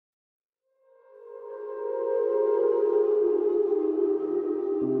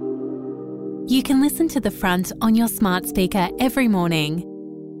You can listen to The Front on your smart speaker every morning.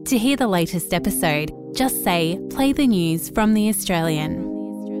 To hear the latest episode, just say, play the news from The Australian.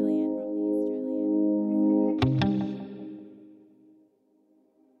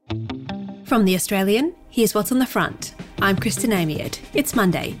 From The Australian, here's what's on the front. I'm Kristen Amiot. It's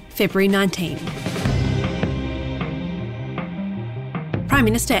Monday, February 19. Prime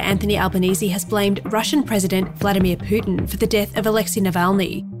Minister Anthony Albanese has blamed Russian President Vladimir Putin for the death of Alexei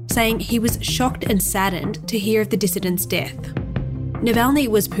Navalny, saying he was shocked and saddened to hear of the dissident's death. Navalny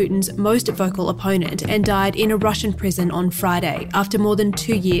was Putin's most vocal opponent and died in a Russian prison on Friday after more than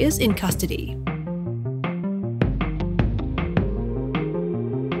 2 years in custody.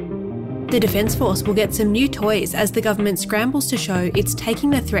 The Defence Force will get some new toys as the government scrambles to show it's taking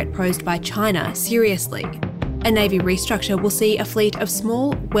the threat posed by China seriously. A Navy restructure will see a fleet of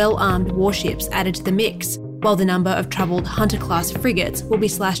small, well-armed warships added to the mix, while the number of troubled Hunter-class frigates will be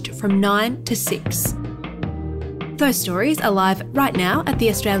slashed from 9 to 6. Those stories are live right now at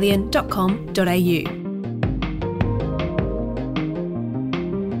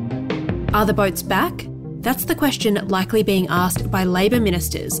theaustralian.com.au. Are the boats back? That's the question likely being asked by Labor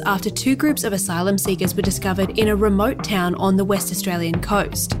ministers after 2 groups of asylum seekers were discovered in a remote town on the West Australian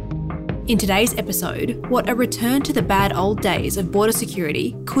coast. In today's episode, what a return to the bad old days of border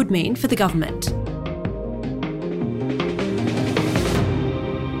security could mean for the government.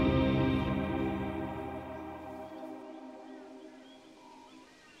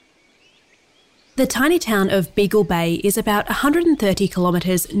 The tiny town of Beagle Bay is about 130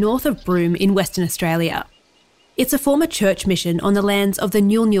 kilometres north of Broome in Western Australia. It's a former church mission on the lands of the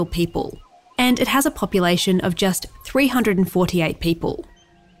Nyulnyul people, and it has a population of just 348 people.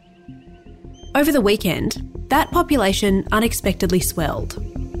 Over the weekend, that population unexpectedly swelled.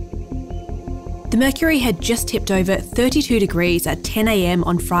 The mercury had just tipped over 32 degrees at 10 a.m.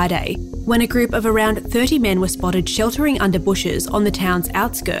 on Friday, when a group of around 30 men were spotted sheltering under bushes on the town's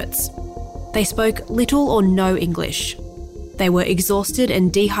outskirts. They spoke little or no English. They were exhausted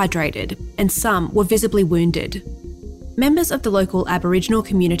and dehydrated, and some were visibly wounded. Members of the local Aboriginal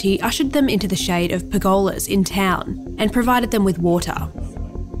community ushered them into the shade of pergolas in town and provided them with water.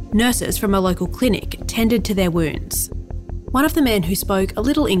 Nurses from a local clinic tended to their wounds. One of the men who spoke a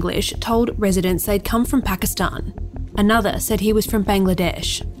little English told residents they'd come from Pakistan. Another said he was from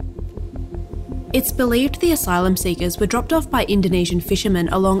Bangladesh. It's believed the asylum seekers were dropped off by Indonesian fishermen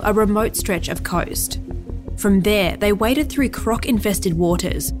along a remote stretch of coast. From there, they waded through croc-infested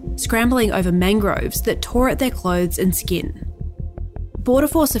waters, scrambling over mangroves that tore at their clothes and skin. Border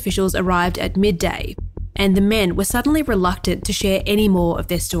Force officials arrived at midday, and the men were suddenly reluctant to share any more of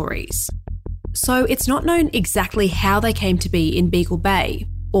their stories. So it's not known exactly how they came to be in Beagle Bay,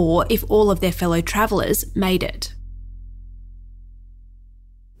 or if all of their fellow travellers made it.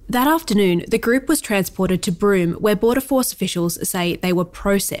 That afternoon, the group was transported to Broome, where Border Force officials say they were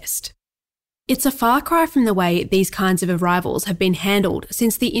processed. It's a far cry from the way these kinds of arrivals have been handled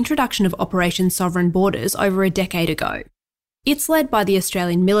since the introduction of Operation Sovereign Borders over a decade ago. It's led by the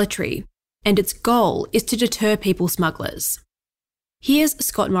Australian military, and its goal is to deter people smugglers. Here's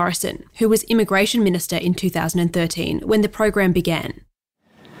Scott Morrison, who was Immigration Minister in 2013 when the program began.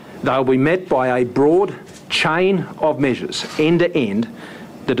 They'll be met by a broad chain of measures, end to end,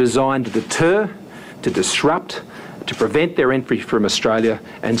 that are designed to deter, to disrupt, to prevent their entry from Australia,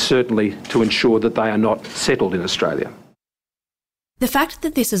 and certainly to ensure that they are not settled in Australia. The fact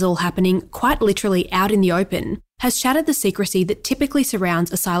that this is all happening quite literally out in the open has shattered the secrecy that typically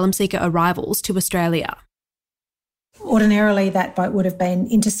surrounds asylum seeker arrivals to Australia. Ordinarily, that boat would have been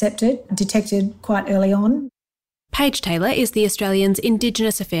intercepted, detected quite early on. Paige Taylor is the Australian's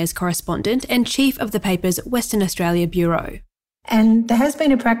Indigenous Affairs correspondent and chief of the paper's Western Australia Bureau. And there has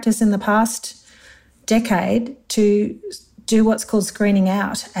been a practice in the past decade to do what's called screening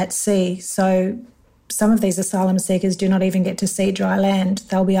out at sea. So some of these asylum seekers do not even get to see dry land.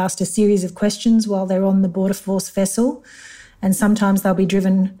 They'll be asked a series of questions while they're on the Border Force vessel, and sometimes they'll be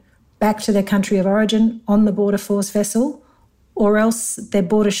driven back to their country of origin on the Border Force vessel, or else they're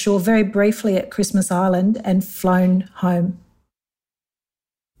brought ashore very briefly at Christmas Island and flown home.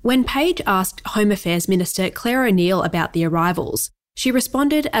 When Paige asked Home Affairs Minister Claire O'Neill about the arrivals, she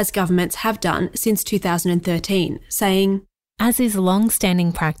responded as governments have done since 2013, saying, "As is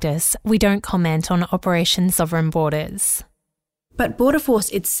long-standing practice, we don't comment on Operation Sovereign Borders." But Border Force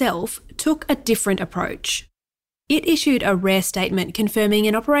itself took a different approach. It issued a rare statement confirming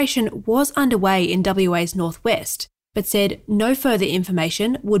an operation was underway in WA's northwest, but said no further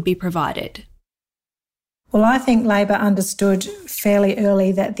information would be provided. Well, I think Labor understood fairly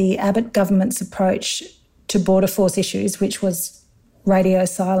early that the Abbott government's approach to Border Force issues, which was radio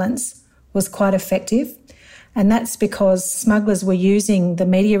silence, was quite effective. And that's because smugglers were using the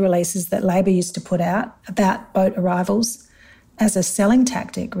media releases that Labor used to put out about boat arrivals as a selling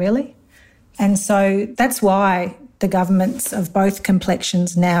tactic, really. And so that's why the governments of both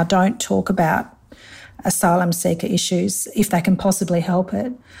complexions now don't talk about asylum seeker issues if they can possibly help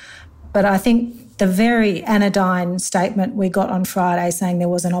it. But I think the very anodyne statement we got on Friday saying there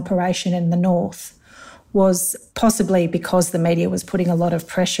was an operation in the north was possibly because the media was putting a lot of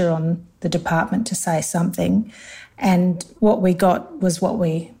pressure on the department to say something. And what we got was what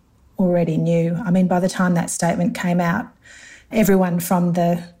we already knew. I mean, by the time that statement came out, everyone from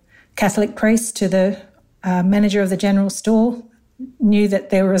the Catholic priest to the manager of the general store knew that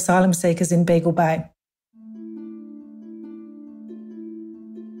there were asylum seekers in Beagle Bay.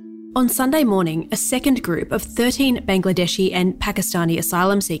 On Sunday morning, a second group of 13 Bangladeshi and Pakistani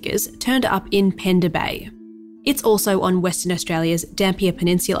asylum seekers turned up in Pender Bay. It's also on Western Australia's Dampier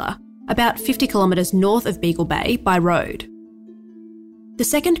Peninsula, about 50 kilometres north of Beagle Bay by road. The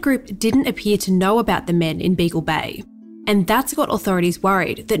second group didn't appear to know about the men in Beagle Bay, and that's got authorities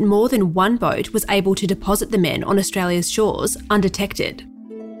worried that more than one boat was able to deposit the men on Australia's shores undetected.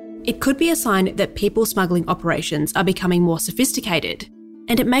 It could be a sign that people smuggling operations are becoming more sophisticated,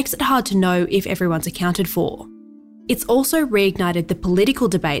 and it makes it hard to know if everyone's accounted for. It's also reignited the political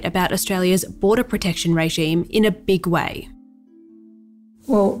debate about Australia's border protection regime in a big way.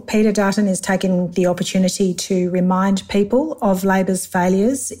 Well, Peter Dutton is taking the opportunity to remind people of Labor's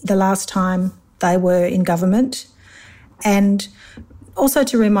failures the last time they were in government, and also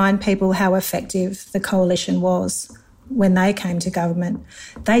to remind people how effective the coalition was when they came to government.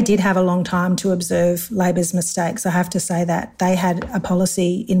 They did have a long time to observe Labor's mistakes, I have to say that. They had a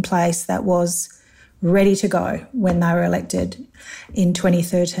policy in place that was ready to go when they were elected in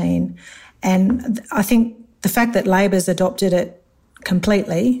 2013. And I think the fact that Labor's adopted it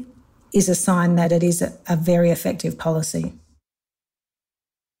completely is a sign that it is a very effective policy.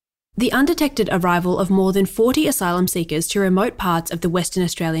 The undetected arrival of more than 40 asylum seekers to remote parts of the Western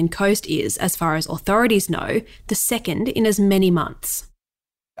Australian coast is, as far as authorities know, the second in as many months.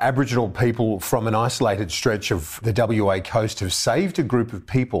 Aboriginal people from an isolated stretch of the WA coast have saved a group of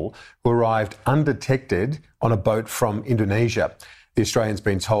people who arrived undetected on a boat from Indonesia. The Australians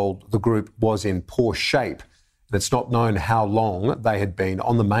been told the group was in poor shape, and it's not known how long they had been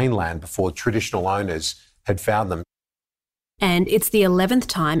on the mainland before traditional owners had found them. And it's the 11th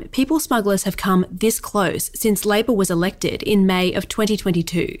time people smugglers have come this close since Labor was elected in May of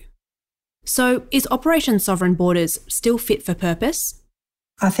 2022. So is Operation Sovereign Borders still fit for purpose?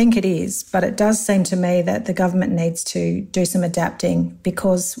 I think it is, but it does seem to me that the government needs to do some adapting,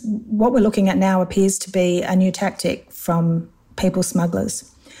 because what we're looking at now appears to be a new tactic from people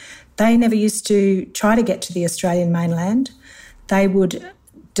smugglers. They never used to try to get to the Australian mainland. They would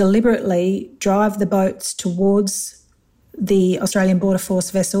deliberately drive the boats towards the Australian Border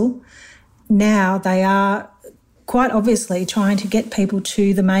Force vessel. Now they are quite obviously trying to get people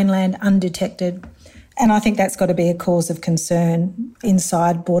to the mainland undetected. And I think that's got to be a cause of concern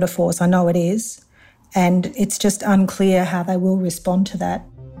inside Border Force. I know it is. And it's just unclear how they will respond to that.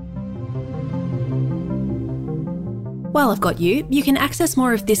 While I've got you, you can access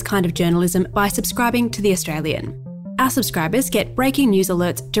more of this kind of journalism by subscribing to The Australian. Our subscribers get breaking news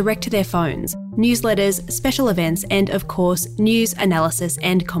alerts direct to their phones, newsletters, special events, and of course, news, analysis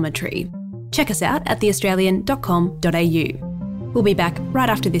and commentary. Check us out at theaustralian.com.au. We'll be back right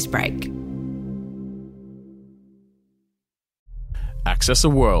after this break. Access a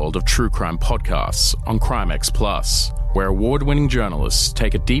world of true crime podcasts on CrimeX Plus, where award-winning journalists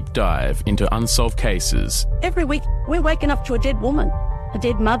take a deep dive into unsolved cases. Every week, we're waking up to a dead woman, a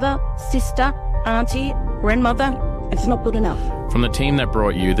dead mother, sister, auntie, grandmother. It's not good enough. From the team that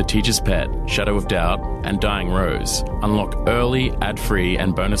brought you The Teacher's Pet, Shadow of Doubt, and Dying Rose, unlock early, ad-free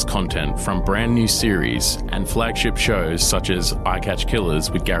and bonus content from brand new series and flagship shows such as I Catch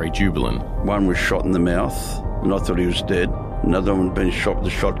Killers with Gary Jubelin. One was shot in the mouth and I thought he was dead. Another one had been shot with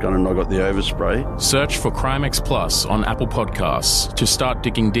a shotgun and I got the overspray. Search for CrimeX Plus on Apple Podcasts to start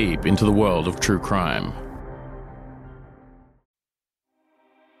digging deep into the world of true crime.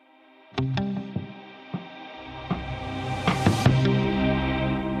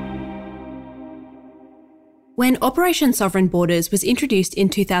 When Operation Sovereign Borders was introduced in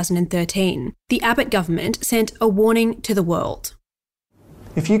 2013, the Abbott government sent a warning to the world.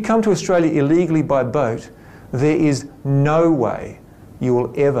 If you come to Australia illegally by boat, there is no way you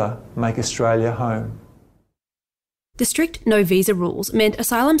will ever make Australia home. The strict no visa rules meant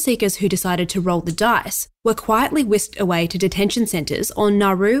asylum seekers who decided to roll the dice were quietly whisked away to detention centres on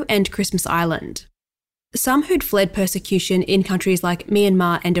Nauru and Christmas Island. Some who'd fled persecution in countries like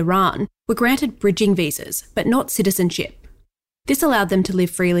Myanmar and Iran were granted bridging visas, but not citizenship. This allowed them to live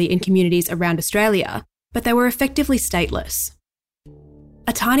freely in communities around Australia, but they were effectively stateless.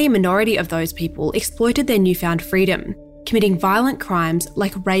 A tiny minority of those people exploited their newfound freedom, committing violent crimes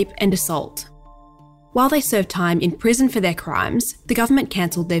like rape and assault. While they served time in prison for their crimes, the government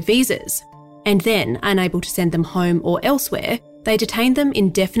cancelled their visas, and then, unable to send them home or elsewhere, they detained them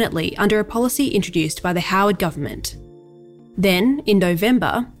indefinitely under a policy introduced by the Howard government. Then, in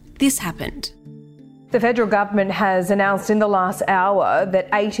November, this happened. The federal government has announced in the last hour that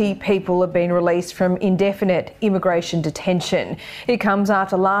 80 people have been released from indefinite immigration detention. It comes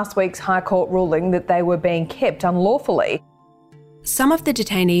after last week's High Court ruling that they were being kept unlawfully. Some of the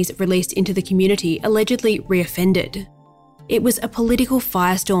detainees released into the community allegedly reoffended. It was a political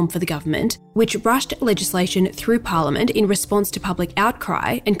firestorm for the government, which rushed legislation through Parliament in response to public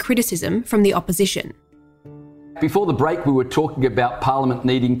outcry and criticism from the opposition. Before the break, we were talking about Parliament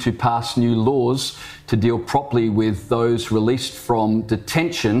needing to pass new laws to deal properly with those released from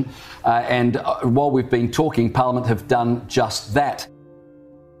detention. And while we've been talking, Parliament have done just that.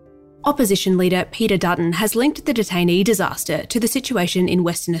 Opposition leader Peter Dutton has linked the detainee disaster to the situation in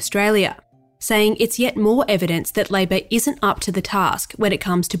Western Australia, saying it's yet more evidence that Labor isn't up to the task when it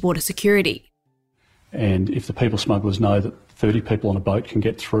comes to border security. And if the people smugglers know that 30 people on a boat can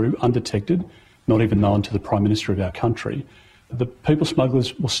get through undetected, not even known to the Prime Minister of our country, the people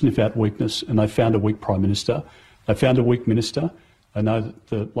smugglers will sniff out weakness, and they found a weak Prime Minister. They found a weak Minister. They know that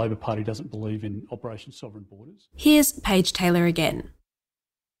the Labor Party doesn't believe in Operation Sovereign Borders. Here's Paige Taylor again.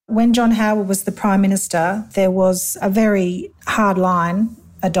 When John Howard was the Prime Minister, there was a very hard line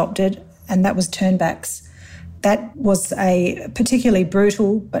adopted, and that was turnbacks. That was a particularly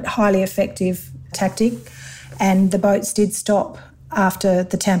brutal but highly effective tactic, and the boats did stop after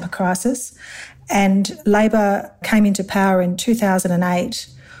the Tampa crisis. And Labor came into power in 2008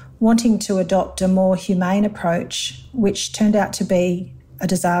 wanting to adopt a more humane approach, which turned out to be a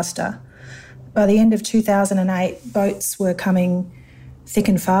disaster. By the end of 2008, boats were coming thick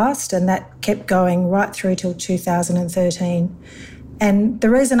and fast, and that kept going right through till 2013. And the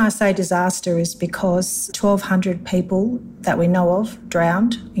reason I say disaster is because 1,200 people that we know of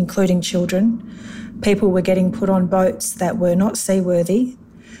drowned, including children. People were getting put on boats that were not seaworthy.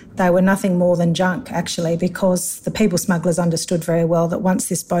 They were nothing more than junk, actually, because the people smugglers understood very well that once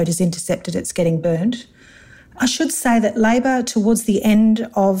this boat is intercepted, it's getting burned. I should say that Labor, towards the end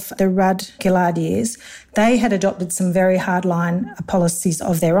of the Rudd-Gillard years, they had adopted some very hardline policies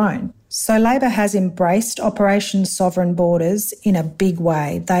of their own. So Labor has embraced Operation Sovereign Borders in a big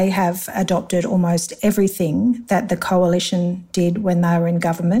way. They have adopted almost everything that the coalition did when they were in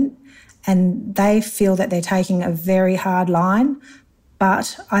government, and they feel that they're taking a very hard line.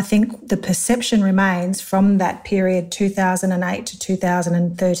 But I think the perception remains from that period, 2008 to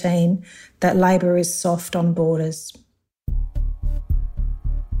 2013, that Labor is soft on borders.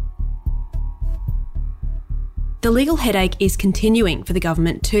 The legal headache is continuing for the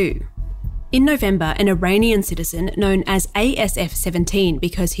government too. In November, an Iranian citizen known as ASF-17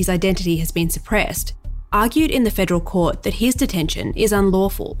 because his identity has been suppressed, argued in the federal court that his detention is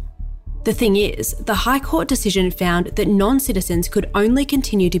unlawful. The thing is, the High Court decision found that non-citizens could only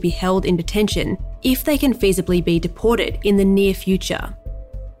continue to be held in detention if they can feasibly be deported in the near future.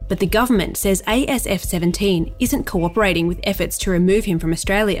 But the government says ASF-17 isn't cooperating with efforts to remove him from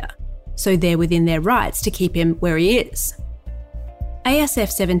Australia, so they're within their rights to keep him where he is.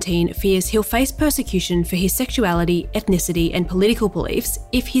 ASF-17 fears he'll face persecution for his sexuality, ethnicity and political beliefs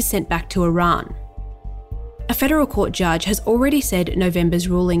if he's sent back to Iran. A federal court judge has already said November's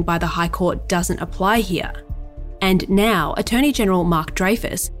ruling by the High Court doesn't apply here. And now Attorney General Mark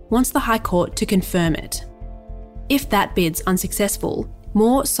Dreyfus wants the High Court to confirm it. If that bid's unsuccessful,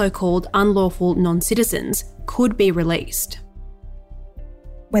 more so-called unlawful non-citizens could be released.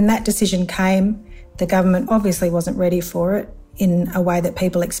 When that decision came, the government obviously wasn't ready for it in a way that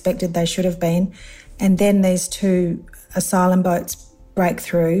people expected they should have been. And then these two asylum boats break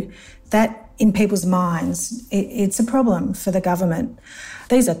through. That, in people's minds, it's a problem for the government.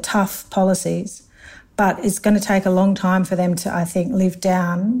 These are tough policies, but it's going to take a long time for them to, I think, live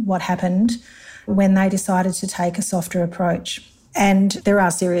down what happened when they decided to take a softer approach. And there are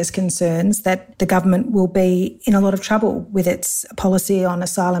serious concerns that the government will be in a lot of trouble with its policy on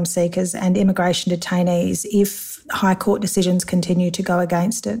asylum seekers and immigration detainees if High Court decisions continue to go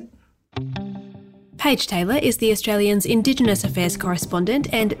against it. Paige Taylor is the Australian's Indigenous Affairs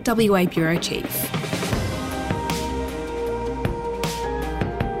correspondent and WA Bureau Chief.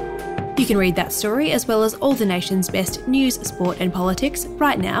 You can read that story as well as all the nation's best news, sport and politics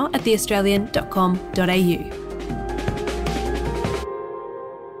right now at theaustralian.com.au.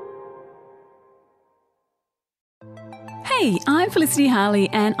 Hey, I'm Felicity Harley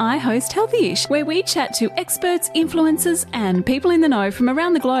and I host Healthyish, where we chat to experts, influencers and people in the know from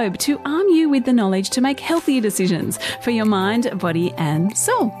around the globe to arm you with the knowledge to make healthier decisions for your mind, body and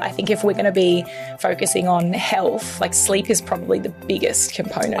soul. I think if we're going to be focusing on health, like sleep is probably the biggest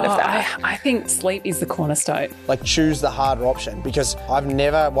component of that. I think sleep is the cornerstone. Like choose the harder option, because I've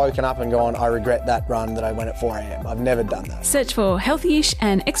never woken up and gone, I regret that run that I went at 4 a.m. I've never done that. Search for Healthyish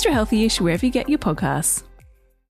and Extra Healthyish wherever you get your podcasts.